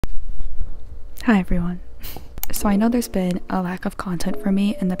Hi everyone. So I know there's been a lack of content for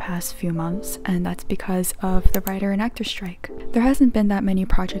me in the past few months, and that's because of the writer and actor strike. There hasn't been that many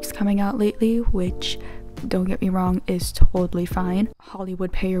projects coming out lately, which, don't get me wrong, is totally fine.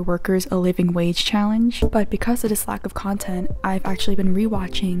 Hollywood pay your workers a living wage challenge. But because of this lack of content, I've actually been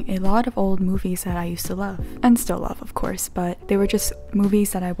rewatching a lot of old movies that I used to love. And still love, of course, but they were just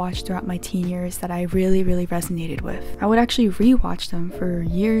movies that I watched throughout my teen years that I really resonated with. I would actually rewatch them for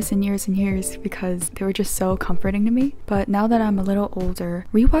years and years and years because they were just so comforting to me. But now that I'm a little older,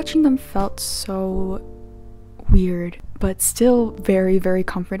 rewatching them felt so weird, but still very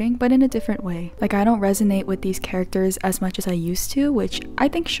comforting, but in a different way. Like, I don't resonate with these characters as much as I used to, which I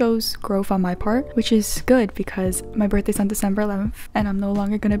think shows growth on my part, which is good because my birthday's on December 11th and I'm no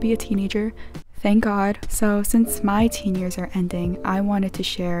longer gonna be a teenager. Thank God. So since my teen years are ending, I wanted to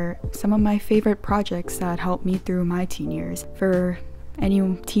share some of my favorite projects that helped me through my teen years for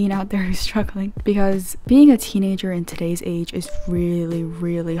any teen out there who's struggling, because being a teenager in today's age is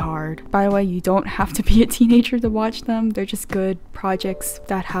really hard. By the way, you don't have to be a teenager to watch them. They're just good projects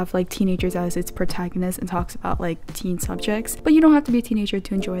that have like teenagers as its protagonist and talks about like teen subjects, but you don't have to be a teenager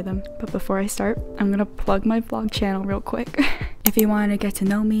to enjoy them. But before I start, I'm gonna plug my vlog channel real quick. If you want to get to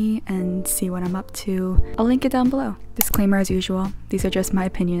know me and see what I'm up to, I'll link it down below. Disclaimer as usual, these are just my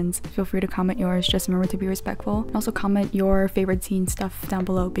opinions. Feel free to comment yours, just remember to be respectful. And also comment your favorite teen stuff down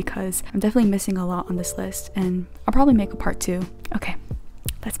below because I'm definitely missing a lot on this list and I'll probably make a part 2. Okay,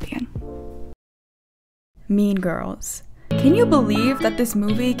 let's begin. Mean Girls. Can you believe that this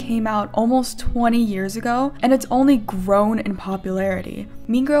movie came out almost 20 years ago and it's only grown in popularity?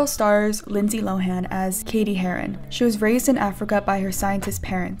 Mean Girls stars Lindsay Lohan as Cady Heron. She was raised in Africa by her scientist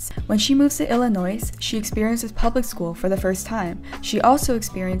parents. When she moves to Illinois, she experiences public school for the first time. She also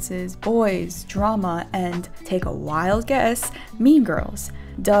experiences boys, drama, and, take a wild guess, Mean Girls.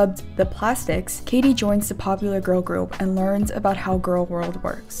 Dubbed The Plastics, Cady joins the popular girl group and learns about how girl world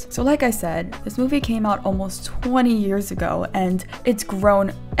works. So like I said, this movie came out almost 20 years ago and it's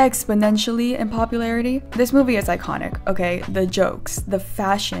grown exponentially in popularity. This movie is iconic, okay? The jokes, the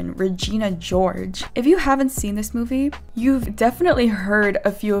fashion, Regina George. If you haven't seen this movie, you've definitely heard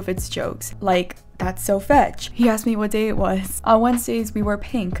a few of its jokes, like, "That's so fetch." He asked me what day it was. On Wednesdays, we wear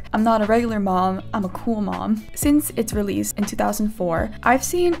pink. I'm not a regular mom, I'm a cool mom. Since its release in 2004, I've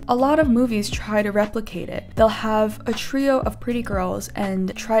seen a lot of movies try to replicate it. They'll have a trio of pretty girls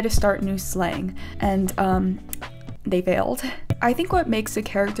and try to start new slang, and they failed. I think what makes the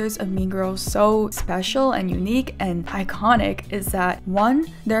characters of Mean Girls so special and unique and iconic is that, one,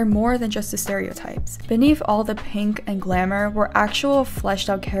 they're more than just the stereotypes. Beneath all the pink and glamour were actual fleshed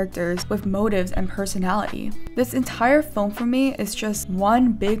out characters with motives and personality. This entire film for me is just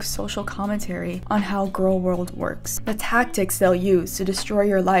one big social commentary on how girl world works. The tactics they'll use to destroy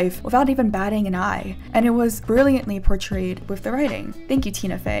your life without even batting an eye. And it was brilliantly portrayed with the writing. Thank you,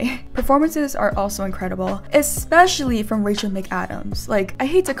 Timothee. Performances are also incredible, especially from Rachel McAdams. Like, I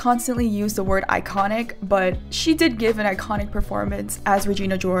hate to constantly use the word iconic, but she did give an iconic performance as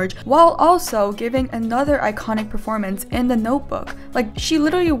Regina George, while also giving another iconic performance in The Notebook. Like, she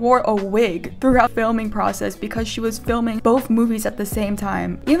literally wore a wig throughout the filming process because she was filming both movies at the same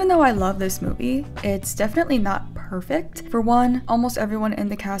time. Even though I love this movie, it's definitely not perfect. For one, almost everyone in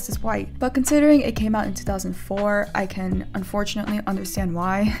the cast is white, but considering it came out in 2004, I can unfortunately understand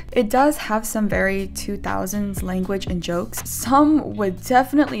why. It does have some very 2000s language and jokes. Some would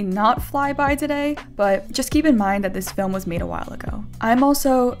definitely not fly by today, but just keep in mind that this film was made a while ago. I'm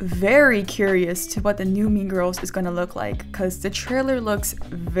also very curious to what the new Mean Girls is gonna look like, because the trailer looks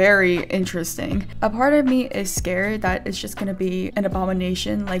very interesting. A part of me is scared that it's just gonna be an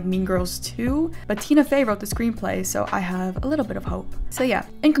abomination like Mean Girls 2, but Tina Fey wrote the screenplay, so I have a little bit of hope. So yeah,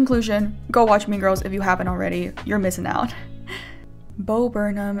 in conclusion, go watch Mean Girls if you haven't already. You're missing out. Bo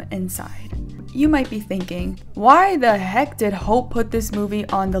Burnham inside. You might be thinking, why the heck did Hope put this movie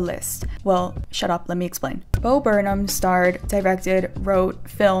on the list? Well, shut up, let me explain. Bo Burnham starred, directed, wrote,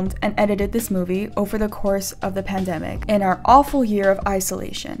 filmed, and edited this movie over the course of the pandemic in our awful year of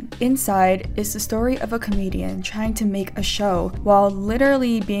isolation. Inside is the story of a comedian trying to make a show while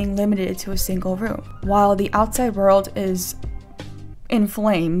literally being limited to a single room. While the outside world is in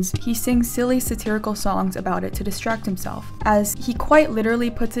flames, he sings silly satirical songs about it to distract himself. As he quite literally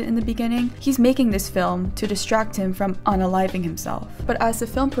puts it in the beginning, he's making this film to distract him from unaliving himself. But as the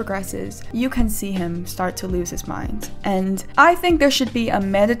film progresses, you can see him start to lose his mind. And I think there should be a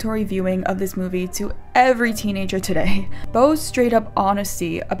mandatory viewing of this movie to every teenager today. Bo's straight up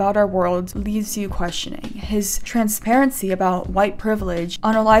honesty about our world leaves you questioning. His transparency about white privilege,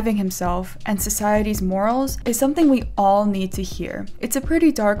 unaliving himself, and society's morals is something we all need to hear. It's a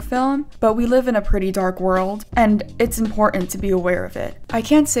pretty dark film, but we live in a pretty dark world, and it's important to be aware of it. I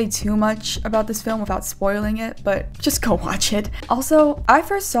can't say too much about this film without spoiling it, but just go watch it. Also, I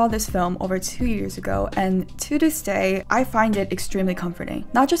first saw this film over 2 years ago, and to this day, I find it extremely comforting.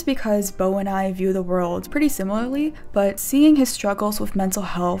 Not just because Beau and I view the world pretty similarly, but seeing his struggles with mental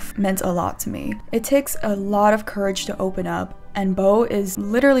health meant a lot to me. It takes a lot of courage to open up, and Beau is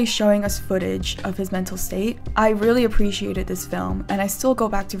literally showing us footage of his mental state. I really appreciated this film, and I still go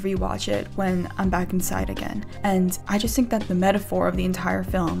back to rewatch it when I'm back inside again. And I just think that the metaphor of the entire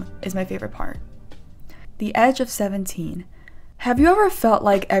film is my favorite part. The Edge of 17. Have you ever felt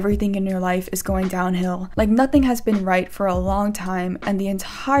like everything in your life is going downhill? Like nothing has been right for a long time and the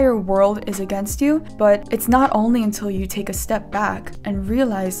entire world is against you? But it's not only until you take a step back and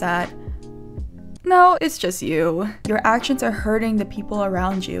realize that no, it's just you. Your actions are hurting the people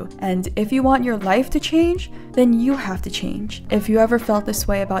around you, and if you want your life to change, then you have to change. If you ever felt this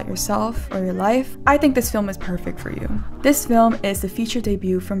way about yourself or your life, I think this film is perfect for you. This film is the feature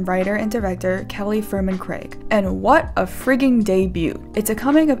debut from writer and director Kelly Furman Craig, and what a frigging debut. It's a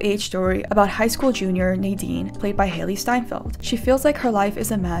coming-of-age story about high school junior Nadine, played by Hailee Steinfeld. She feels like her life is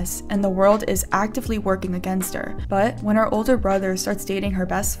a mess and the world is actively working against her, but when her older brother starts dating her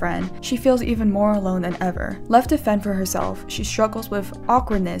best friend, she feels even more alone than ever. Left to fend for herself, she struggles with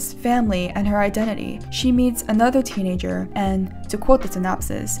awkwardness, family, and her identity. She meets another teenager and, to quote the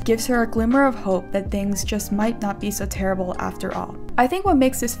synopsis, gives her a glimmer of hope that things just might not be so terrible after all. I think what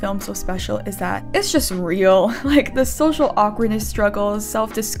makes this film so special is that it's just real. Like the social awkwardness struggles,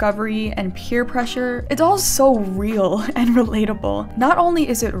 self-discovery, and peer pressure, it's all so real and relatable. Not only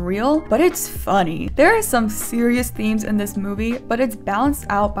is it real, but it's funny. There are some serious themes in this movie, but it's balanced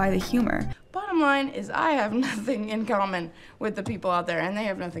out by the humor. Bottom line is I have nothing in common with the people out there, and they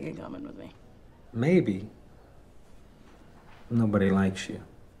have nothing in common with me. Maybe nobody likes you.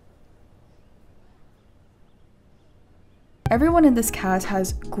 Everyone in this cast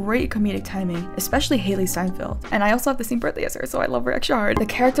has great comedic timing, especially Hailee Steinfeld. And I also have the same birthday as her, so I love her extra hard. The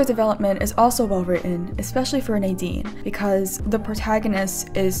character development is also well written, especially for Nadine, because the protagonist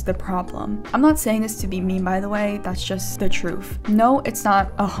is the problem. I'm not saying this to be mean, by the way, that's just the truth. No, it's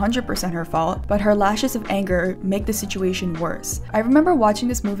not 100% her fault, but her lashes of anger make the situation worse. I remember watching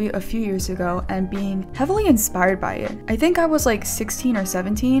this movie a few years ago and being heavily inspired by it. I think I was like 16 or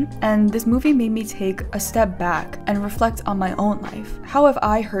 17, and this movie made me take a step back and reflect on my own life. How have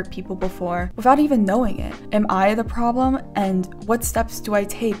I hurt people before without even knowing it? Am I the problem? And what steps do I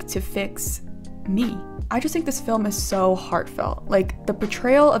take to fix me? I just think this film is so heartfelt. Like, the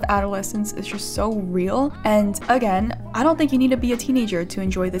portrayal of adolescence is just so real. And again, I don't think you need to be a teenager to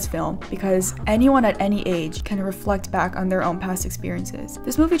enjoy this film, because anyone at any age can reflect back on their own past experiences.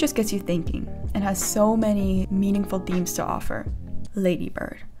 This movie just gets you thinking and has so many meaningful themes to offer. Lady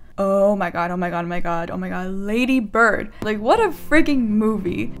Bird. Oh my god, oh my god, oh my god, oh my god, Lady Bird. Like, what a freaking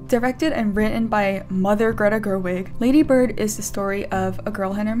movie. Directed and written by mother Greta Gerwig, Lady Bird is the story of a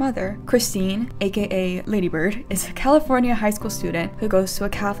girl and her mother. Christine, aka Lady Bird, is a California high school student who goes to a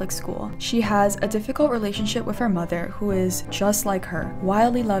Catholic school. She has a difficult relationship with her mother, who is just like her,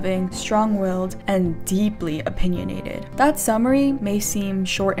 wildly loving, strong-willed, and deeply opinionated. That summary may seem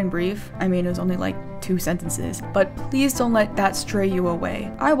short and brief. I mean, it was only like 2 sentences, but please don't let that stray you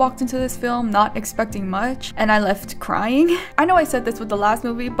away. I walked into this film not expecting much, and I left crying. I know I said this with the last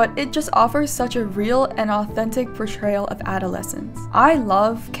movie, but it just offers such a real and authentic portrayal of adolescence. I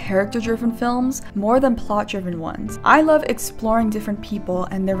love character-driven films more than plot-driven ones. I love exploring different people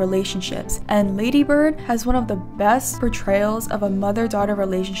and their relationships, and Lady Bird has one of the best portrayals of a mother-daughter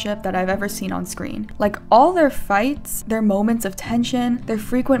relationship that I've ever seen on screen. Like, all their fights, their moments of tension, their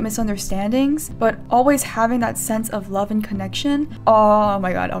frequent misunderstandings, but always having that sense of love and connection. Oh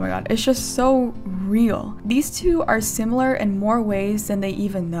my god, it's just so real. These two are similar in more ways than they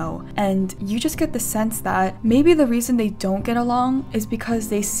even know, and you just get the sense that maybe the reason they don't get along is because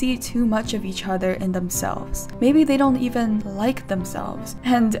they see too much of each other in themselves. Maybe they don't even like themselves.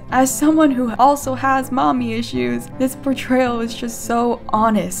 And as someone who also has mommy issues, this portrayal is just so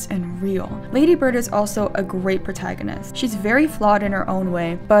honest and real. Lady Bird is also a great protagonist. She's very flawed in her own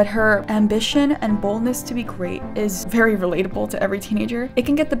way, but her ambition and boldness to be great is very relatable to every teenager. It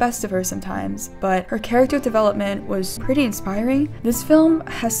can get the best of her sometimes, but but her character development was pretty inspiring. This film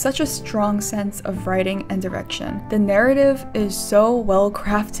has such a strong sense of writing and direction. The narrative is so well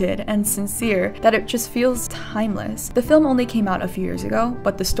crafted and sincere that it just feels timeless. The film only came out a few years ago,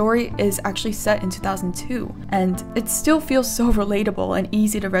 but the story is actually set in 2002, and it still feels so relatable and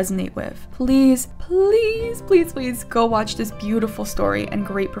easy to resonate with. Please, please, please, please go watch this beautiful story and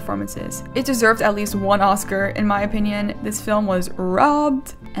great performances. It deserved at least one Oscar, in my opinion. This film was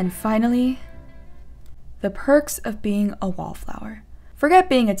robbed. And finally, the perks of being a wallflower. Forget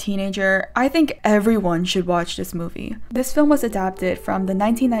being a teenager, I think everyone should watch this movie. This film was adapted from the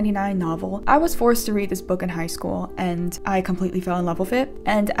 1999 novel. I was forced to read this book in high school and I completely fell in love with it.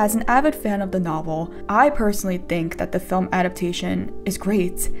 And as an avid fan of the novel, I personally think that the film adaptation is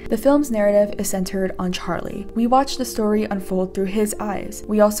great. The film's narrative is centered on Charlie. We watch the story unfold through his eyes.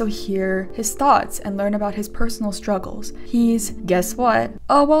 We also hear his thoughts and learn about his personal struggles. He's, guess what,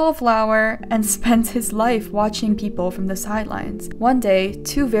 a wallflower, and spends his life watching people from the sidelines. One day,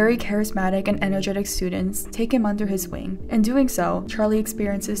 two very charismatic and energetic students take him under his wing. In doing so, Charlie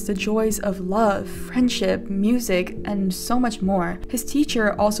experiences the joys of love, friendship, music, and so much more. His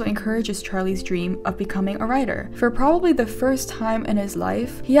teacher also encourages Charlie's dream of becoming a writer. For probably the first time in his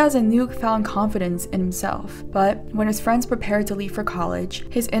life, he has a newfound confidence in himself. But when his friends prepare to leave for college,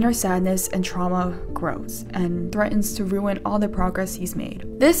 his inner sadness and trauma grows and threatens to ruin all the progress he's made.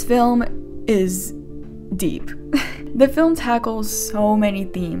 This film is deep. The film tackles so many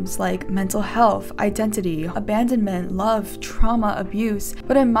themes like mental health, identity, abandonment, love, trauma, abuse,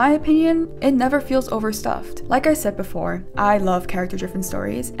 but in my opinion, it never feels overstuffed. Like I said before, I love character-driven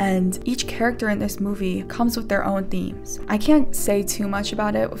stories, and each character in this movie comes with their own themes. I can't say too much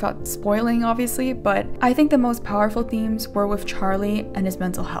about it without spoiling, obviously, but I think the most powerful themes were with Charlie and his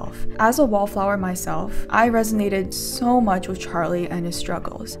mental health. As a wallflower myself, I resonated so much with Charlie and his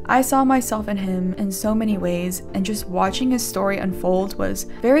struggles. I saw myself in him in so many ways, and just watching his story unfold was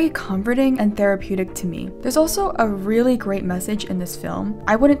very comforting and therapeutic to me. There's also a really great message in this film.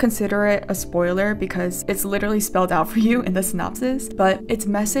 I wouldn't consider it a spoiler because it's literally spelled out for you in the synopsis, but its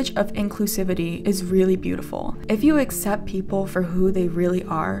message of inclusivity is really beautiful. If you accept people for who they really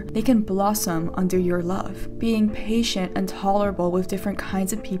are, they can blossom under your love. Being patient and tolerable with different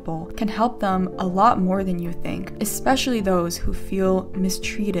kinds of people can help them a lot more than you think, especially those who feel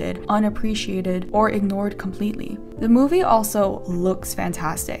mistreated, unappreciated, or ignored completely. The movie also looks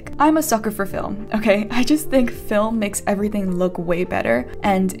fantastic. I'm a sucker for film, okay? I just think film makes everything look way better,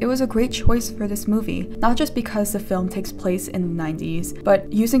 and it was a great choice for this movie, not just because the film takes place in the 90s,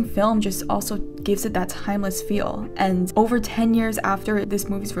 but using film just also gives it that timeless feel. And over 10 years after this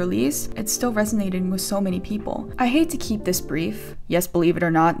movie's release, it's still resonating with so many people. I hate to keep this brief. Yes, believe it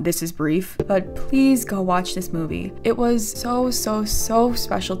or not, this is brief, but please go watch this movie. It was so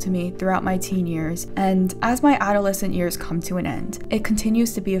special to me throughout my teen years, and as my adolescent years come to an end, it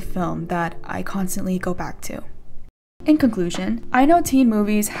continues to be a film that I constantly go back to. In conclusion, I know teen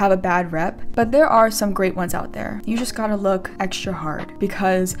movies have a bad rep, but there are some great ones out there. You just gotta look extra hard,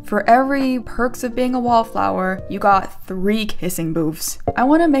 because for every perks of being a wallflower, you got 3 kissing booths. I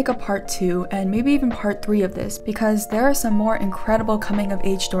want to make a part 2 and maybe even part 3 of this, because there are some more incredible coming of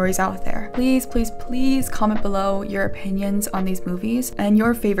age stories out there. Please, please, please comment below your opinions on these movies and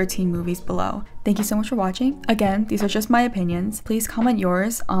your favorite teen movies below. Thank you so much for watching. Again, these are just my opinions. Please comment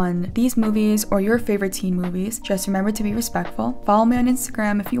yours on these movies or your favorite teen movies. Just remember to be respectful. Follow me on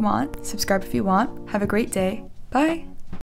Instagram if you want. Subscribe if you want. Have a great day. Bye!